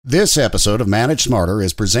This episode of Manage Smarter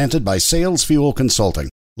is presented by Sales Fuel Consulting,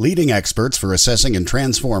 leading experts for assessing and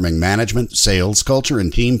transforming management, sales, culture,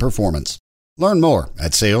 and team performance. Learn more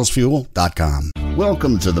at salesfuel.com.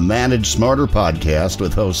 Welcome to the Manage Smarter podcast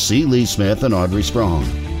with hosts C. Lee Smith and Audrey Strong.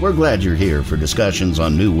 We're glad you're here for discussions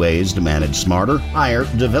on new ways to manage smarter, hire,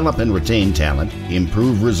 develop and retain talent,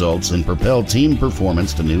 improve results, and propel team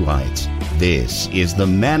performance to new heights. This is the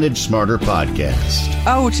Manage Smarter podcast.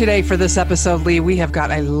 Oh, today for this episode, Lee, we have got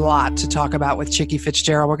a lot to talk about with Chicky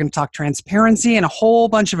Fitzgerald. We're going to talk transparency and a whole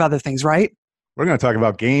bunch of other things, right? We're going to talk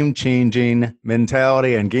about game-changing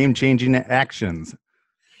mentality and game-changing actions.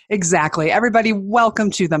 Exactly. Everybody, welcome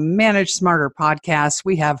to the Manage Smarter podcast.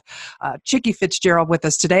 We have Chicky Fitzgerald with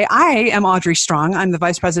us today. I am Audrey Strong. I'm the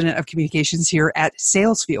Vice President of Communications here at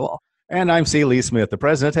Sales Fuel. And I'm C. Lee Smith, the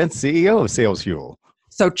President and CEO of Sales Fuel.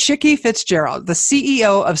 So Chicky Fitzgerald, the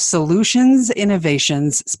CEO of Solutions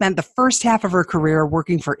Innovations, spent the first half of her career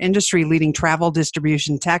working for industry-leading travel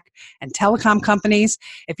distribution tech and telecom companies.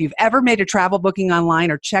 If you've ever made a travel booking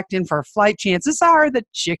online or checked in for a flight, chances are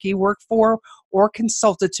that Chicky worked for or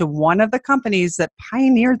consulted to one of the companies that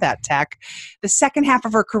pioneered that tech. The second half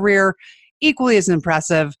of her career, equally as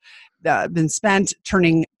impressive, been spent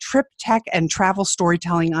turning trip tech and travel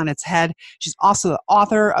storytelling on its head. She's also the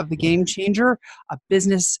author of The Game Changer, a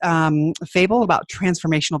business fable about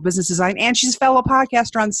transformational business design, and she's a fellow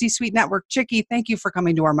podcaster on C-Suite Network. Chicky, thank you for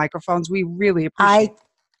coming to our microphones. We really appreciate it.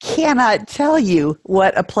 I cannot tell you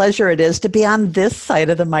what a pleasure it is to be on this side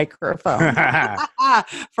of the microphone.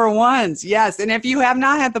 For once, yes. And if you have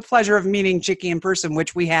not had the pleasure of meeting Chicky in person,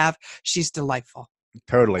 which we have, she's delightful.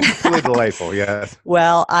 Totally delightful, yes.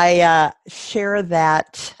 Well, I share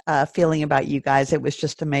that feeling about you guys. It was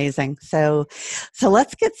just amazing. So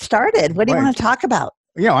let's get started. What do you want to talk about?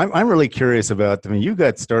 Yeah, I'm really curious about. You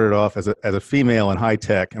got started off as a female in high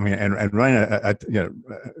tech. And running a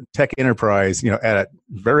tech enterprise. At a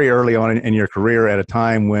very early on in your career, at a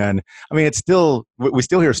time when it's still we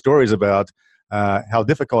still hear stories about how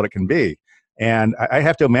difficult it can be. And I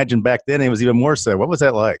have to imagine back then it was even more so. What was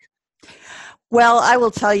that like? Well, I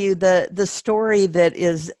will tell you the story that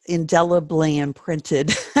is indelibly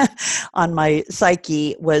imprinted on my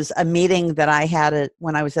psyche was a meeting that I had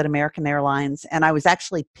when I was at American Airlines, and I was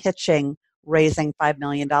actually pitching raising $5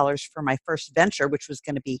 million for my first venture, which was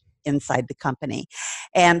going to be inside the company.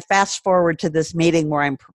 And fast forward to this meeting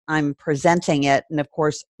where I'm presenting it, and of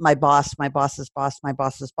course my boss, my boss's boss, my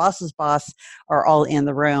boss's boss's boss are all in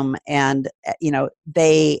the room, and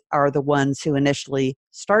they are the ones who initially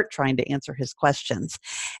start trying to answer his questions.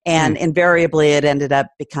 And invariably it ended up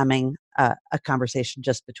becoming a conversation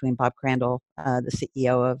just between Bob Crandall, the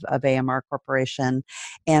CEO of AMR Corporation,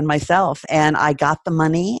 and myself. And I got the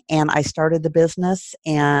money and I started the business,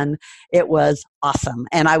 and it was awesome.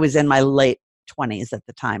 And I was in my late 20s at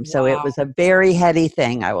the time. So It was a very heady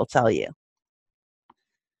thing, I will tell you.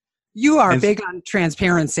 You are big on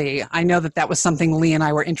transparency. I know that was something Lee and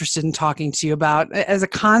I were interested in talking to you about. As a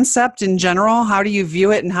concept in general, how do you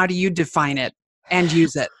view it and how do you define it and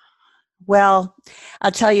use it? Well,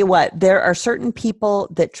 I'll tell you what, there are certain people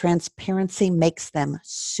that transparency makes them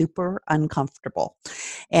super uncomfortable.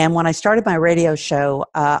 And when I started my radio show,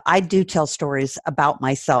 I do tell stories about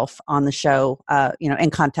myself on the show,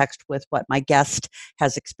 in context with what my guest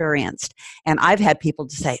has experienced. And I've had people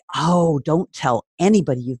to say, oh, don't tell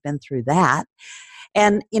anybody you've been through that.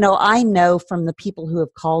 And, I know from the people who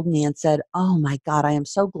have called me and said, oh my God, I am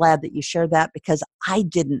so glad that you shared that because I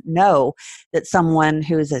didn't know that someone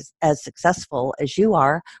who is as successful as you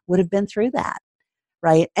are would have been through that.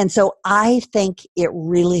 Right. And so I think it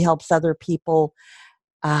really helps other people,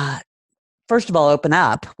 first of all, open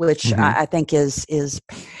up, which I think is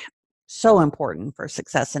so important for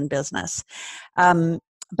success in business.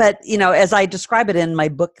 But, as I describe it in my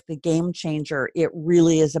book, The Game Changer, it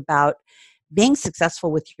really is about being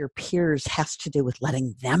successful with your peers has to do with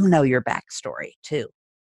letting them know your backstory too.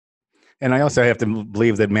 And I also have to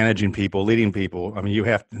believe that managing people, leading people, you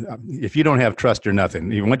have to, if you don't have trust, you're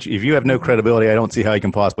nothing. If you have no credibility, I don't see how you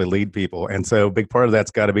can possibly lead people. And so a big part of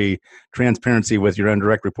that's got to be transparency with your own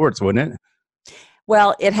direct reports, wouldn't it?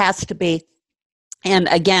 Well, it has to be. And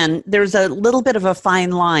again, there's a little bit of a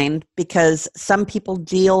fine line because some people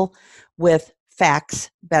deal with facts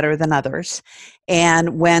better than others.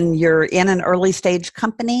 And when you're in an early stage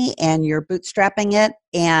company and you're bootstrapping it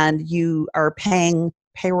and you are paying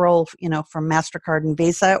payroll, from MasterCard and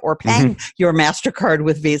Visa, or paying your MasterCard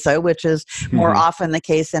with Visa, which is more often the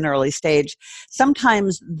case in early stage,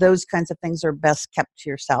 sometimes those kinds of things are best kept to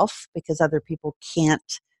yourself because other people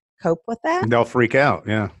can't cope with that. They'll freak out,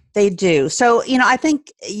 yeah. They do. So, I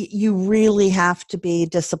think you really have to be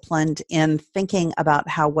disciplined in thinking about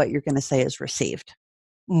how what you're going to say is received.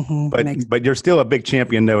 Mm-hmm. But you're still a big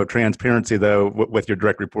champion, though, of transparency, though, with your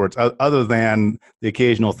direct reports, other than the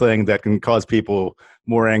occasional thing that can cause people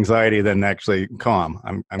more anxiety than actually calm,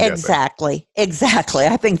 I'm Exactly. guessing. Exactly.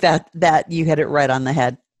 I think that you hit it right on the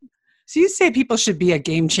head. So you say people should be a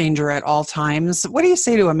game changer at all times. What do you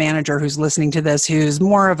say to a manager who's listening to this, who's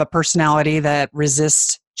more of a personality that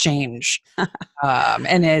resists change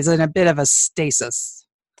and is in a bit of a stasis?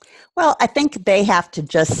 Well, I think they have to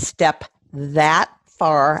just step that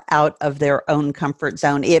far out of their own comfort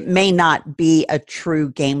zone. It may not be a true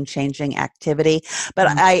game-changing activity, but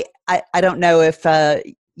I don't know if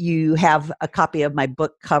you have a copy of my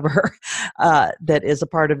book cover that is a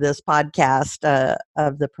part of this podcast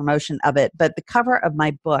of the promotion of it. But the cover of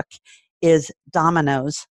my book is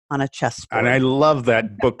dominoes on a chessboard. And I love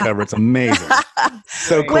that book cover. It's amazing.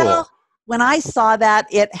 So cool. Well, when I saw that,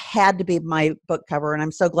 it had to be my book cover, and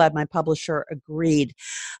I'm so glad my publisher agreed.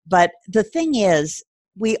 But the thing is,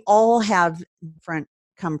 we all have different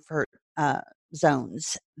comfort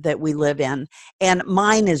zones that we live in, and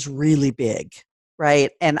mine is really big,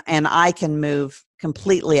 right? And I can move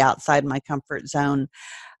completely outside my comfort zone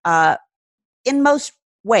in most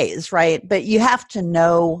ways, right? But you have to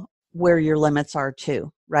know where your limits are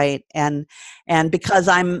too, right? And because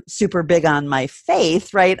I'm super big on my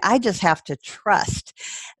faith, right, I just have to trust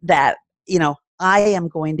that, I am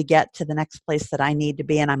going to get to the next place that I need to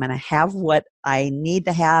be, and I'm going to have what I need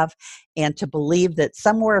to have, and to believe that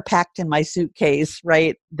somewhere packed in my suitcase,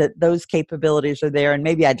 right, that those capabilities are there, and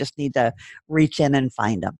maybe I just need to reach in and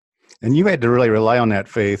find them. And you had to really rely on that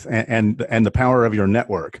faith and the power of your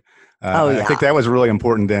network. Yeah. I think that was really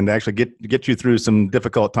important then, to actually get you through some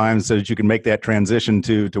difficult times so that you can make that transition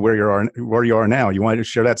to where you are now. You wanted to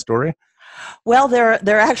share that story? Well, there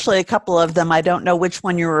are actually a couple of them. I don't know which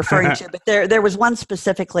one you're referring to, but there was one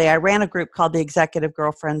specifically. I ran a group called the Executive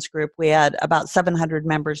Girlfriends Group. We had about 700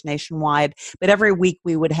 members nationwide, but every week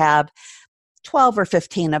we would have 12 or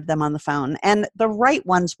 15 of them on the phone, and the right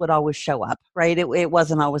ones would always show up, right? It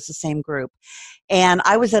wasn't always the same group. And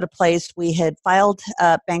I was at a place, we had filed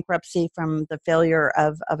bankruptcy from the failure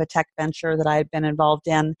of a tech venture that I had been involved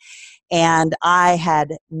in, and I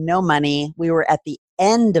had no money. We were at the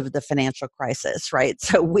end of the financial crisis, right?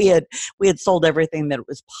 So we had sold everything that it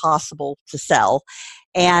was possible to sell.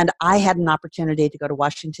 And I had an opportunity to go to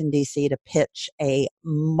Washington, D.C. to pitch a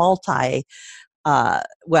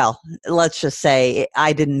let's just say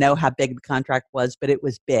I didn't know how big the contract was, but it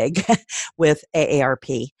was big with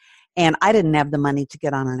AARP. And I didn't have the money to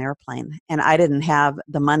get on an airplane, and I didn't have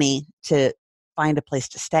the money to find a place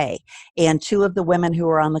to stay. And two of the women who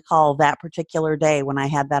were on the call that particular day when I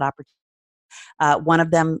had that opportunity, one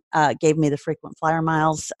of them gave me the frequent flyer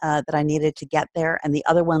miles that I needed to get there, and the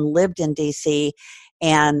other one lived in D.C.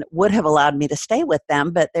 and would have allowed me to stay with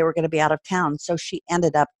them, but they were going to be out of town. So she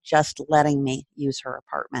ended up just letting me use her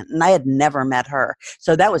apartment. And I had never met her.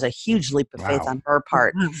 So that was a huge leap of faith on her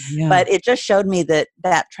part. Yeah. But it just showed me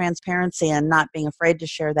that transparency and not being afraid to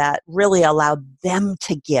share that really allowed them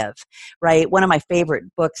to give, right? One of my favorite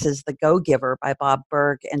books is The Go-Giver by Bob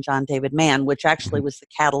Burg and John David Mann, which actually was the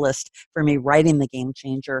catalyst for me writing The Game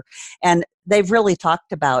Changer. And they've really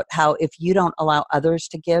talked about how if you don't allow others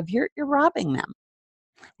to give, you're robbing them.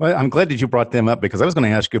 Well, I'm glad that you brought them up, because I was going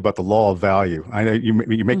to ask you about the law of value. I know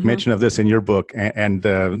you make mention of this in your book, and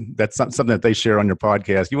that's something that they share on your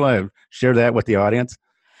podcast. You want to share that with the audience?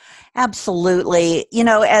 Absolutely.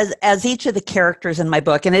 As each of the characters in my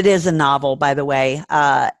book, and it is a novel, by the way,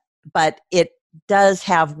 but it does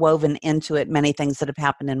have woven into it many things that have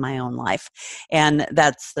happened in my own life. And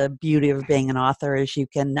that's the beauty of being an author, is you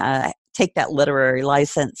can take that literary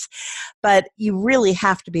license. But you really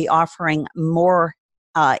have to be offering more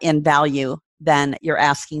in value than you're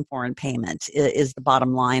asking for in payment is the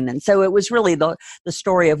bottom line. And so it was really the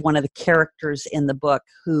story of one of the characters in the book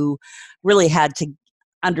who really had to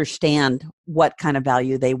understand what kind of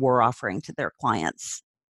value they were offering to their clients.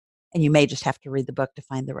 And you may just have to read the book to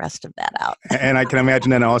find the rest of that out. And I can imagine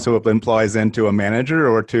that also applies then to a manager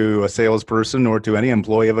or to a salesperson or to any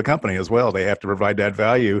employee of a company as well. They have to provide that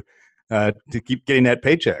value to keep getting that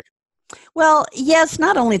paycheck. Well, yes,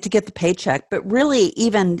 not only to get the paycheck, but really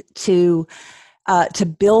even to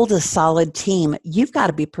build a solid team, you've got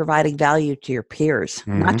to be providing value to your peers,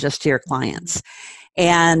 not just to your clients.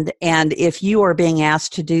 And if you are being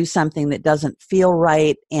asked to do something that doesn't feel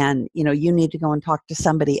right, and you need to go and talk to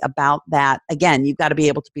somebody about that, again, you've got to be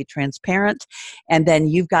able to be transparent, and then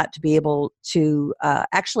you've got to be able to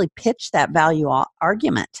actually pitch that value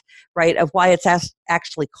argument, right, of why it's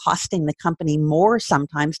actually costing the company more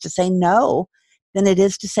sometimes to say no than it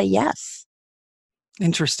is to say yes.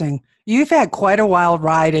 Interesting. You've had quite a wild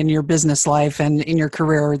ride in your business life and in your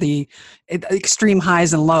career, the extreme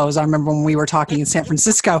highs and lows. I remember when we were talking in San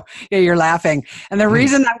Francisco, yeah, you're laughing. And the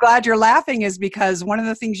reason I'm glad you're laughing is because one of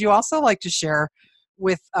the things you also like to share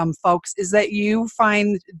with folks is that you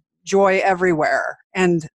find joy everywhere.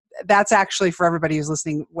 And that's actually, for everybody who's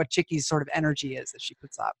listening, what Chicky's sort of energy is that she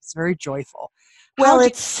puts up. It's very joyful. Well,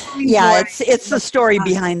 it's the story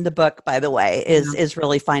behind the book, by the way, is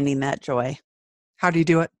really finding that joy. How do you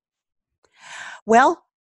do it? Well,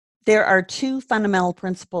 there are two fundamental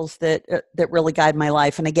principles that really guide my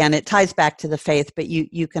life. And again, it ties back to the faith, but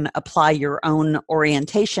you can apply your own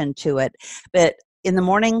orientation to it. But in the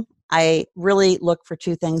morning, I really look for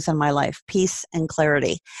two things in my life: peace and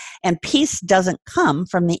clarity. And peace doesn't come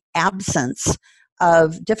from the absence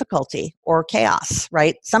of difficulty or chaos,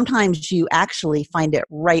 right? Sometimes you actually find it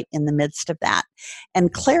right in the midst of that.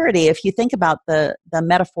 And clarity, if you think about the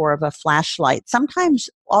metaphor of a flashlight, sometimes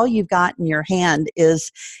all you've got in your hand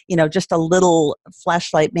is, just a little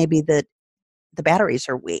flashlight, maybe that the batteries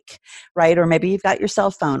are weak, right? Or maybe you've got your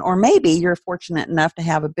cell phone, or maybe you're fortunate enough to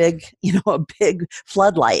have a big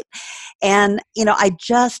floodlight. And, I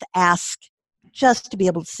just ask to be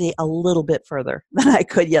able to see a little bit further than I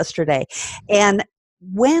could yesterday. And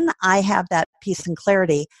when I have that peace and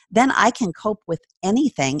clarity, then I can cope with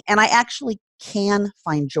anything, and I actually can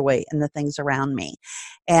find joy in the things around me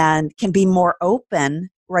and can be more open,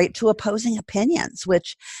 right, to opposing opinions,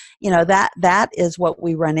 which, that is what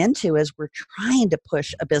we run into as we're trying to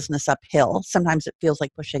push a business uphill. Sometimes it feels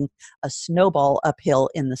like pushing a snowball uphill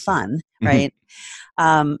in the sun, right?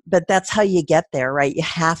 But that's how you get there, right? You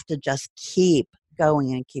have to just keep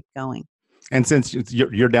going and keep going. And since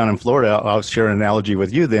you're down in Florida, I'll share an analogy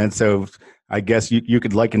with you then. So I guess you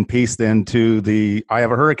could liken peace then to the eye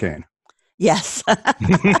of a hurricane. Yes.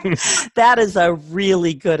 That is a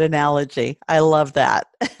really good analogy. I love that.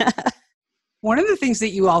 One of the things that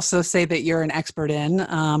you also say that you're an expert in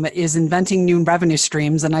is inventing new revenue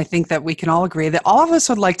streams. And I think that we can all agree that all of us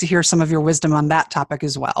would like to hear some of your wisdom on that topic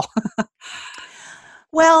as well.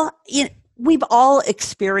 Well, we've all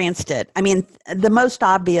experienced it. I mean, the most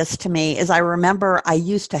obvious to me is I remember I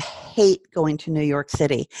used to hate going to New York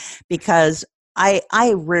City because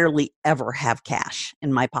I rarely ever have cash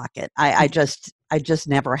in my pocket. I just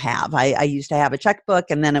never have. I used to have a checkbook,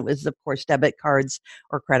 and then it was, of course, debit cards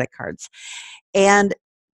or credit cards. And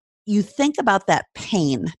you think about that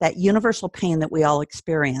pain, that universal pain that we all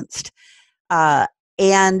experienced,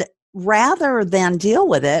 and rather than deal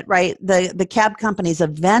with it, right, the cab companies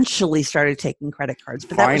eventually started taking credit cards,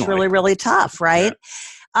 but that was really, really tough, right?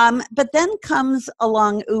 Yeah. But then comes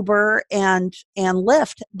along Uber and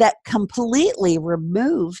Lyft that completely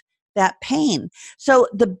remove that pain. So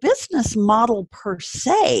the business model per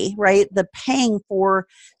se, right, the paying for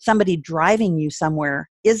somebody driving you somewhere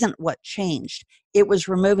isn't what changed. It was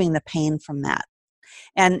removing the pain from that.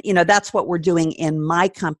 And, that's what we're doing in my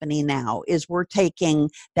company now, is we're taking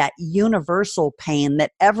that universal pain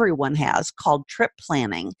that everyone has called trip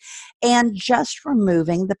planning and just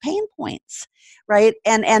removing the pain points, right?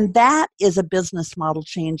 And that is a business model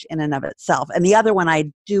change in and of itself. And the other one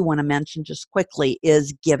I do want to mention just quickly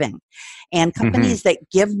is giving. And companies that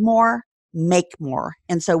give more make more.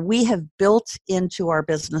 And so we have built into our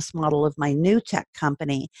business model of my new tech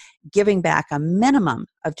company, giving back a minimum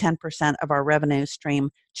of 10% of our revenue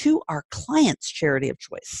stream to our client's charity of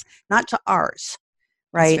choice, not to ours,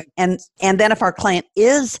 right? And then if our client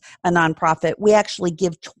is a nonprofit, we actually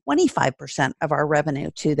give 25% of our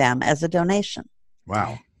revenue to them as a donation.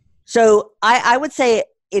 Wow. So I would say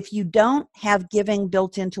if you don't have giving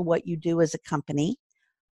built into what you do as a company,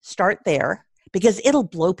 start there, because it'll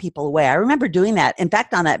blow people away. I remember doing that. In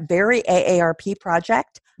fact, on that very AARP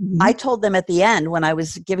project, I told them at the end when I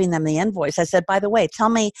was giving them the invoice, I said, by the way, tell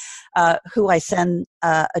me who I send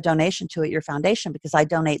a donation to at your foundation, because I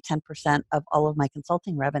donate 10% of all of my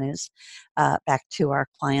consulting revenues back to our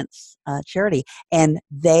clients' charity. And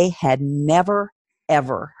they had never,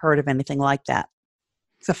 ever heard of anything like that.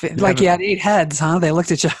 So, like you had 8 heads, huh? They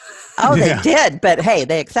looked at you. Oh, they did. But hey,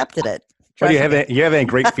 they accepted it. Well, do you have any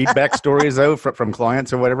great feedback stories, though, from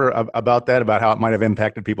clients or whatever about that, about how it might have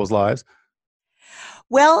impacted people's lives?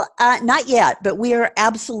 Well, not yet, but we are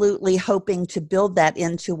absolutely hoping to build that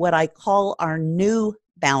into what I call our new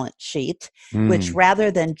balance sheet, which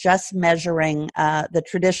rather than just measuring the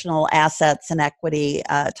traditional assets and equity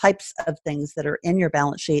types of things that are in your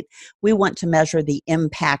balance sheet, we want to measure the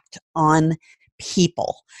impact on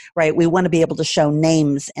people, right? We want to be able to show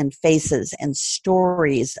names and faces and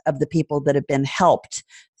stories of the people that have been helped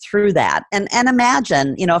through that. And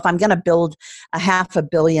imagine, if I'm going to build a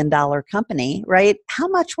 $500 million company, right? How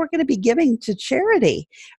much we're going to be giving to charity,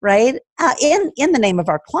 right? In the name of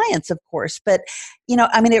our clients, of course. But,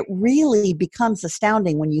 it really becomes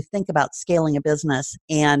astounding when you think about scaling a business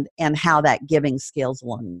and how that giving scales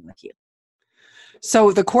along with you.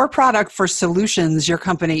 So the core product for Solutions, your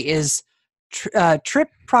company, is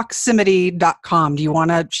tripproximity.com. Do you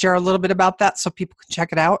want to share a little bit about that so people can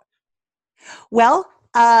check it out? Well,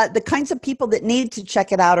 the kinds of people that need to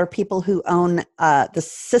check it out are people who own the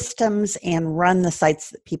systems and run the sites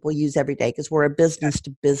that people use every day, because we're a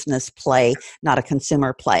business-to-business play, not a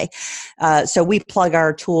consumer play. So we plug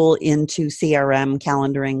our tool into CRM,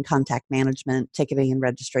 calendaring, contact management, ticketing, and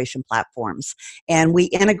registration platforms. And we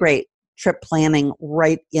integrate trip planning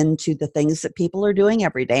right into the things that people are doing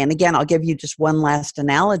every day. And again, I'll give you just one last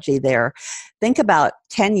analogy there. Think about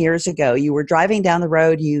 10 years ago, you were driving down the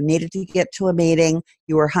road, you needed to get to a meeting,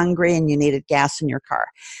 you were hungry, and you needed gas in your car.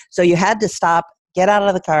 So you had to stop, get out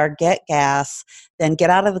of the car, get gas, then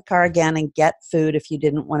get out of the car again and get food if you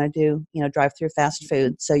didn't want to do, drive through fast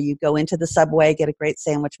food. So you go into the Subway, get a great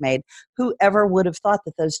sandwich made. Whoever would have thought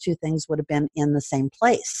that those two things would have been in the same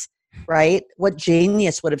place? Right? What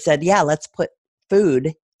genius would have said, yeah, let's put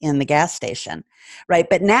food in the gas station, right?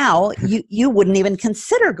 But now you wouldn't even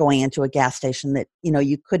consider going into a gas station that,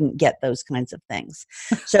 you couldn't get those kinds of things.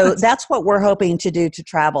 So that's what we're hoping to do to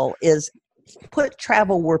travel, is put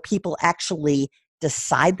travel where people actually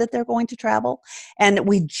decide that they're going to travel. And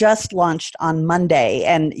we just launched on Monday,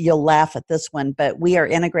 and you'll laugh at this one, but we are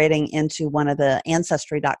integrating into one of the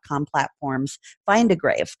Ancestry.com platforms, Find a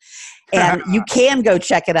Grave. And you can go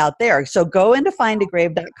check it out there. So go into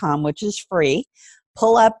findagrave.com, which is free,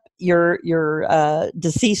 pull up your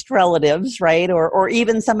deceased relatives, right? Or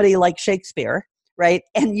even somebody like Shakespeare, right?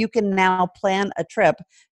 And you can now plan a trip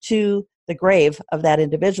to the grave of that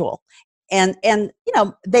individual. And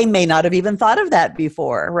they may not have even thought of that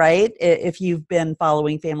before, right? If you've been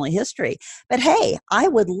following family history. But hey, I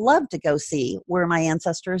would love to go see where my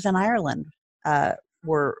ancestors in Ireland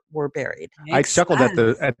were buried. I chuckled at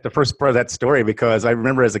the first part of that story, because I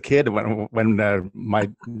remember as a kid when my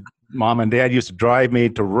mom and dad used to drive me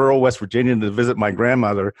to rural West Virginia to visit my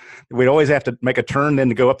grandmother. We'd always have to make a turn then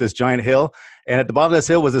to go up this giant hill. And at the bottom of this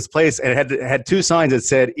hill was this place, and it had two signs that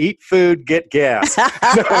said, "Eat food, get gas."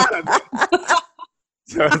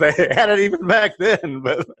 So they had it even back then.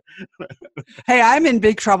 But hey, I'm in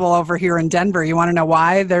big trouble over here in Denver. You want to know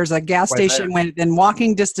why? There's a gas station within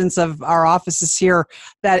walking distance of our offices here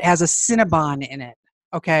that has a Cinnabon in it.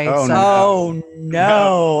 Okay. Oh,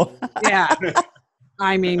 no. Yeah.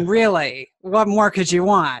 I mean, really, what more could you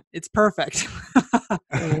want? It's perfect.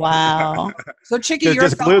 Wow. So, Chicky,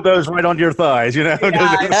 just glue those right onto your thighs, Yeah,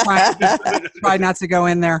 try not to go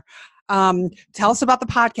in there. Tell us about the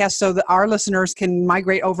podcast so that our listeners can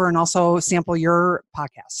migrate over and also sample your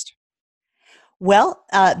podcast. Well,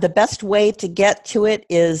 the best way to get to it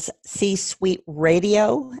is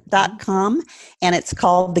csuiteradio.com, and it's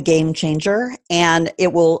called The Game Changer, and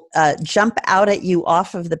it will jump out at you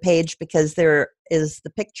off of the page because there is the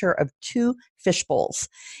picture of two fish bowls.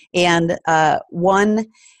 And one,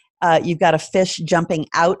 you've got a fish jumping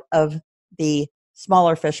out of the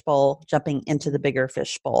smaller fish bowl, jumping into the bigger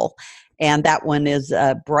fish bowl. And that one is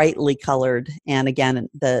brightly colored. And again,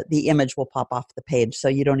 the image will pop off the page, so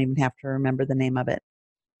you don't even have to remember the name of it.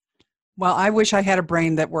 Well, I wish I had a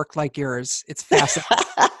brain that worked like yours. It's fascinating.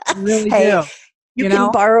 I really do. You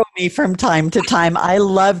can borrow me from time to time. I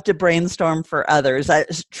love to brainstorm for others.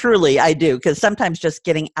 Truly, I do, because sometimes just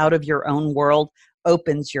getting out of your own world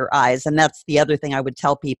opens your eyes. And that's the other thing I would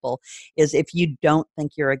tell people is, if you don't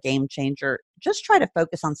think you're a game changer, just try to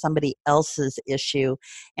focus on somebody else's issue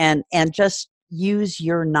and just use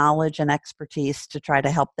your knowledge and expertise to try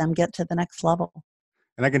to help them get to the next level.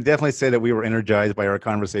 And I can definitely say that we were energized by our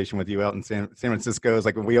conversation with you out in San Francisco. It's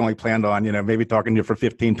like we only planned on, maybe talking to you for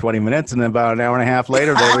 15, 20 minutes. And then about an hour and a half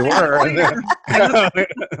later, there we were.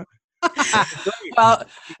 Well,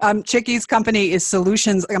 Chicky's company is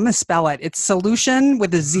Solutions. I'm going to spell it. It's Solution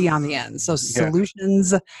with a Z on the end. So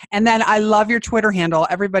Solutions. And then I love your Twitter handle.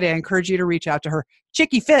 Everybody, I encourage you to reach out to her.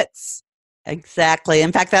 Chicky Fitz. Exactly.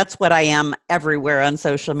 In fact, that's what I am everywhere on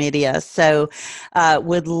social media. So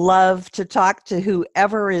would love to talk to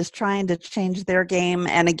whoever is trying to change their game.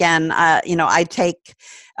 And again, I take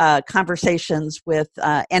conversations with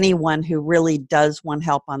anyone who really does want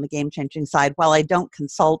help on the game-changing side. While I don't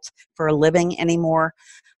consult for a living anymore,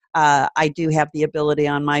 I do have the ability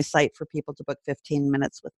on my site for people to book 15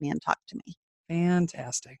 minutes with me and talk to me.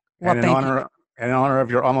 Fantastic. Well, And in honor of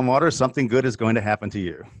your alma mater, something good is going to happen to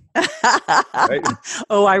you. Right?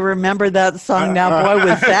 Oh, I remember that song now. Boy,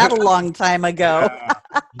 was that a long time ago.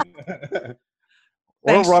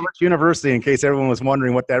 Oral Roberts University, in case everyone was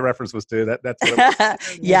wondering what that reference was to. That's what it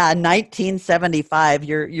was. Yeah, 1975.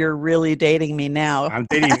 You're really dating me now. I'm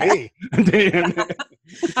dating me.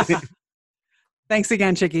 Thanks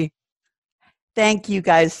again, Chickie. Thank you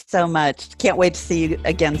guys so much. Can't wait to see you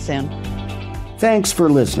again soon. Thanks for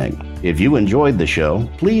listening. If you enjoyed the show,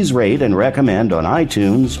 please rate and recommend on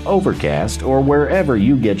iTunes, Overcast, or wherever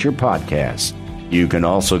you get your podcasts. You can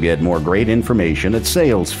also get more great information at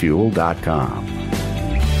salesfuel.com.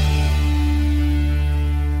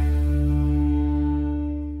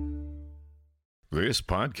 This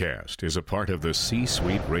podcast is a part of the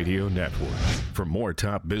C-Suite Radio Network. For more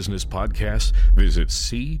top business podcasts, visit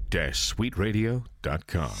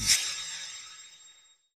c-suiteradio.com.